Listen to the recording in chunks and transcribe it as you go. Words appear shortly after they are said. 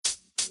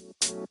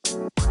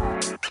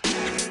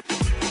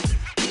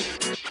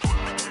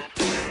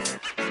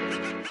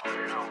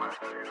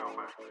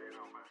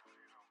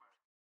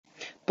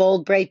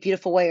Bold, brave,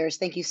 beautiful warriors,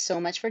 thank you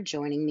so much for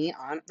joining me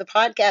on the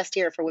podcast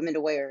here for Women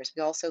to Warriors.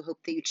 We also hope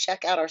that you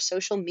check out our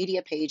social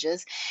media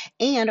pages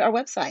and our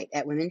website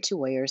at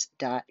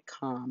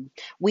women2warriors.com.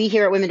 We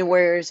here at Women to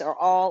Warriors are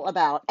all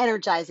about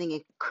energizing,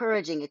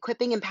 encouraging,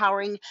 equipping,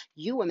 empowering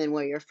you, women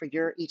warrior, for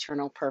your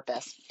eternal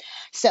purpose.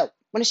 So I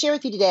want to share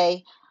with you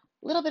today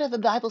a little bit of a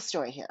Bible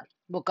story here.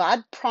 Well,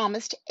 God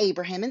promised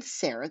Abraham and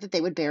Sarah that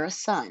they would bear a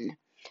son,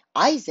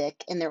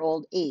 Isaac, in their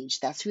old age.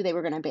 That's who they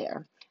were going to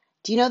bear.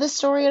 Do you know this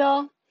story at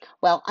all?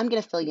 Well, I'm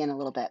going to fill you in a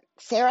little bit.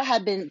 Sarah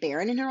had been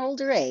barren in her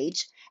older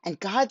age, and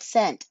God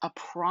sent a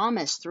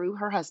promise through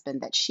her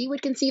husband that she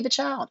would conceive a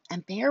child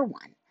and bear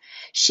one.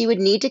 She would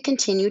need to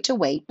continue to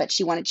wait, but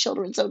she wanted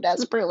children so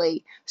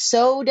desperately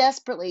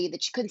that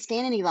she couldn't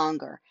stand any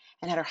longer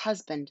and had her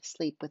husband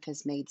sleep with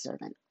his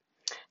maidservant.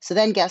 So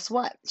then guess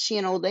what? She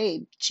in old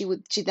age, she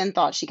then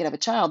thought she could have a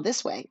child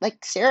this way,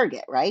 like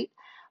surrogate, right?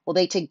 Well,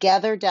 they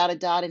together doubted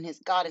God and his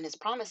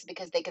promise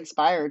because they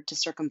conspired to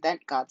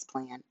circumvent God's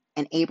plan.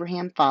 And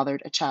Abraham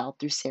fathered a child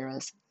through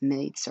Sarah's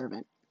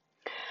maidservant.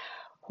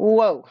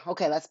 Whoa.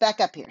 Okay, let's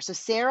back up here. So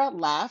Sarah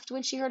laughed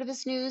when she heard of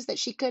this news that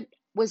she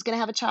was going to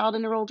have a child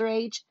in her older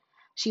age.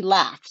 She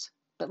laughed,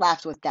 but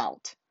laughed with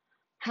doubt.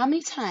 How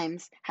many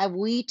times have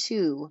we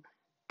too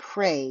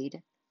prayed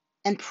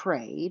and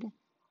prayed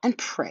and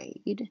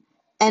prayed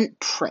and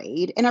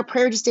prayed, and our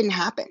prayer just didn't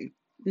happen?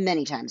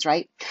 Many times,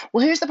 right?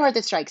 Well, here's the part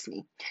that strikes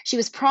me. She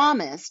was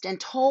promised and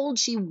told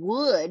she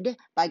would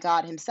by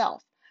God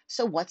himself.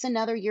 So what's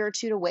another year or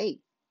two to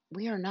wait?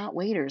 We are not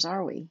waiters,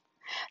 are we?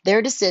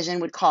 Their decision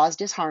would cause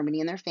disharmony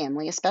in their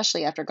family,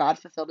 especially after God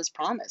fulfilled his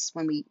promise.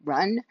 When we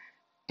run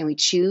and we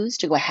choose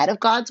to go ahead of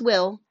God's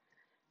will,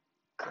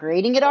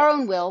 creating it our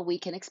own will, we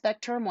can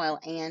expect turmoil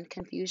and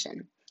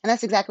confusion. And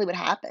that's exactly what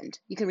happened.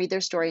 You can read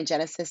their story in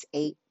Genesis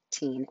 18.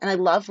 And I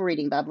love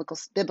reading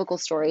biblical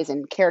stories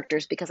and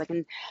characters because I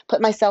can put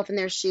myself in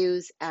their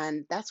shoes.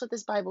 And that's what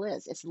this Bible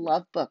is. It's a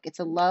love book. It's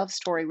a love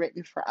story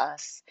written for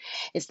us.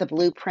 It's the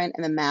blueprint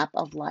and the map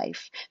of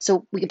life.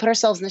 So we can put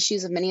ourselves in the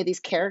shoes of many of these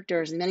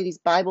characters and many of these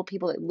Bible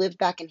people that lived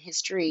back in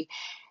history,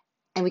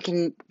 and we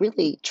can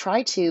really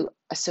try to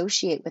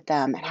associate with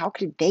them and how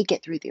could they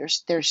get through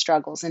their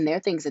struggles and their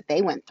things that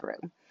they went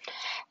through.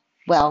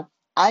 Well,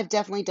 I've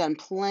definitely done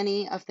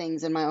plenty of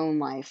things in my own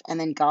life, and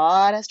then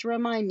God has to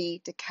remind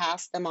me to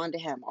cast them onto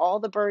him.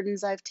 All the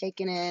burdens I've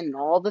taken in and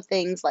all the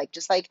things, like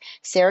just like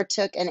Sarah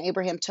took and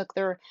Abraham took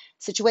their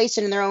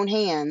situation in their own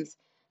hands,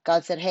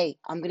 God said, hey,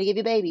 I'm going to give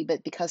you a baby.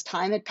 But because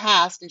time had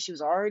passed and she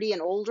was already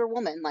an older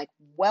woman, like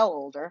well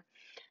older,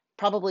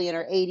 probably in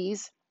her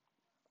 80s,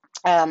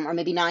 or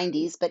maybe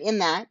 90s, but in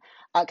that,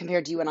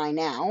 compared to you and I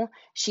now,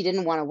 she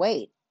didn't want to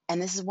wait.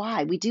 And this is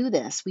why we do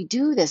this. We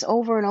do this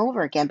over and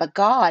over again. But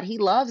God, he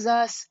loves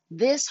us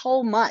this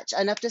whole much,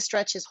 enough to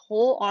stretch his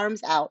whole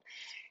arms out,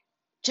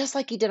 just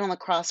like he did on the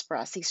cross for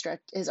us.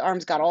 His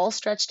arms got all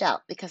stretched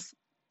out because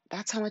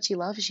that's how much he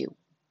loves you,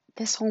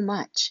 this whole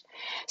much.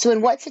 So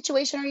in what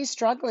situation are you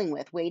struggling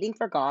with? Waiting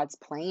for God's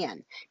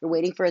plan. You're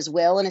waiting for his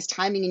will and his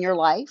timing in your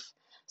life.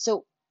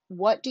 So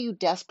what do you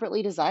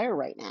desperately desire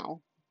right now?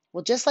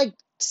 Well, just like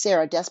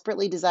Sarah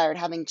desperately desired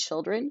having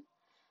children,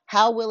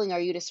 how willing are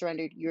you to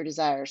surrender your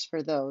desires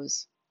for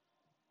those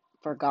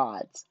for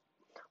God's?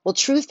 Well,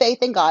 true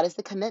faith in God is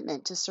the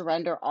commitment to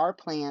surrender our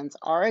plans,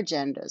 our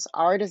agendas,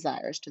 our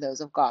desires to those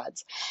of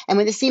God's. And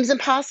when this seems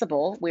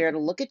impossible, we are to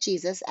look at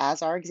Jesus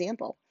as our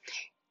example.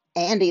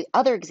 And the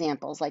other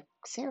examples like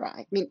Sarah.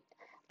 I mean,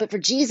 but for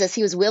Jesus,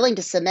 he was willing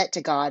to submit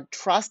to God,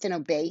 trust and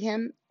obey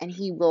him, and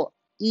he will,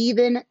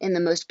 even in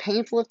the most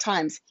painful of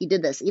times, he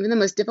did this. Even the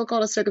most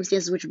difficult of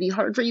circumstances, which would be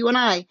hard for you and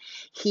I,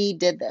 he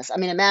did this. I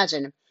mean,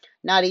 imagine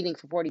not eating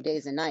for 40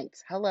 days and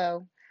nights.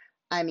 Hello.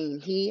 I mean,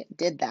 he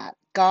did that.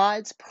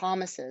 God's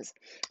promises,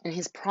 and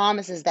his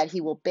promises that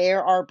he will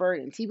bear our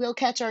burdens. He will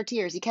catch our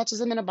tears. He catches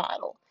them in a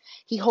bottle.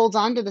 He holds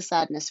on to the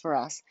sadness for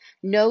us.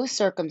 No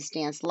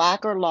circumstance,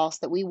 lack, or loss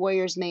that we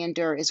warriors may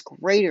endure is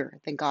greater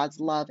than God's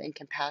love and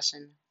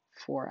compassion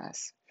for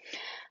us.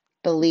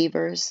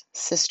 Believers,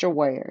 sister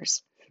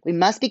warriors, we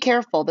must be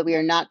careful that we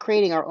are not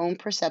creating our own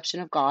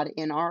perception of God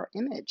in our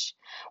image.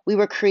 We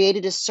were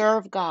created to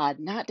serve God,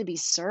 not to be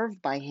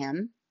served by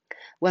him.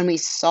 When we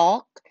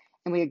sulk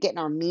and we are getting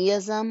our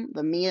meism,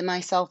 the me and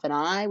myself and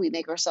I, we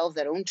make ourselves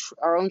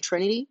our own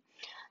trinity.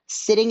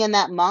 Sitting in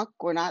that muck,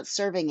 we're not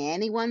serving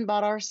anyone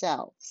but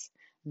ourselves.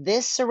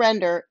 This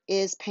surrender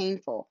is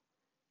painful.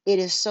 It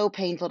is so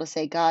painful to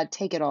say, God,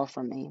 take it all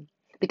from me.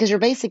 Because you're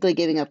basically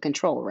giving up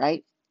control,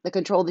 right? The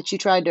control that you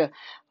tried to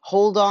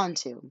hold on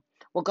to.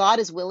 Well, God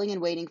is willing and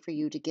waiting for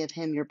you to give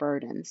him your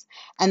burdens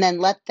and then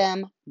let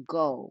them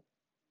go.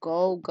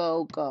 Go,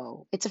 go,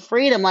 go. It's a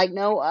freedom like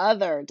no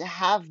other to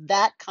have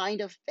that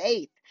kind of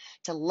faith,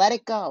 to let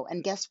it go.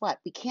 And guess what?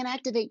 We can't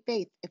activate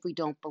faith if we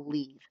don't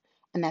believe.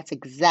 And that's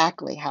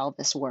exactly how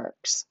this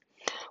works.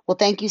 Well,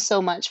 thank you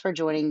so much for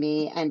joining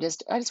me. And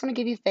I just want to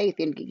give you faith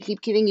and keep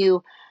giving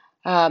you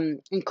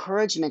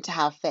encouragement to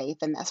have faith.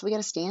 And that's what we got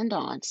to stand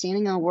on,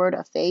 standing on the word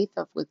of faith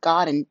with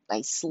God, and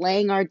by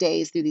slaying our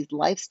days through these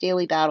life's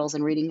daily battles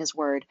and reading his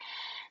word.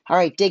 All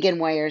right, dig in,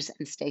 warriors,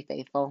 and stay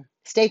faithful.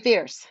 Stay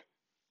fierce.